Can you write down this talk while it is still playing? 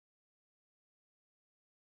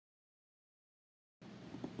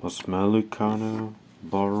A smelly kinda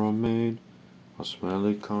barmaid, a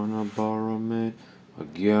smelly kinda barmaid. I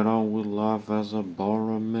get on with life as a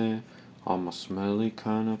barmaid. I'm a smelly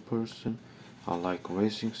kinda person. I like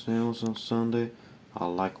racing snails on Sunday. I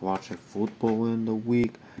like watching football in the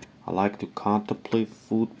week. I like to contemplate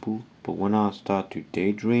football, but when I start to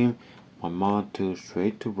daydream, my mind turns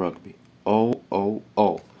straight to rugby. Oh, oh,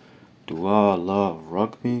 oh. Do I love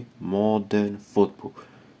rugby more than football?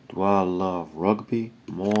 Do I love rugby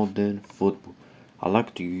more than football? I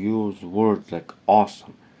like to use words like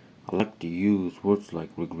awesome. I like to use words like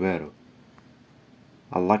regretto.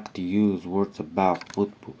 I like to use words about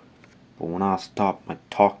football. But when I stop my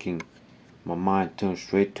talking, my mind turns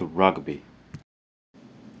straight to rugby.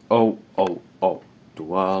 Oh, oh, oh.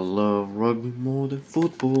 Do I love rugby more than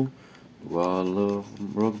football? Do I love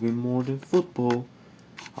rugby more than football?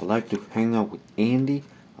 I like to hang out with Andy.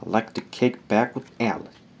 I like to kick back with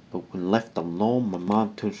Alice. But when left alone, my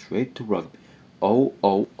mind turns straight to rugby. Oh,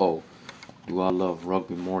 oh, oh. Do I love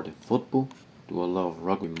rugby more than football? Do I love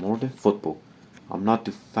rugby more than football? I'm not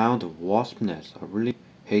the founder of Wasp Nest. I really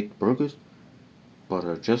hate burgers, but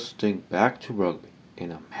I just think back to rugby.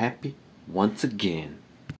 And I'm happy once again.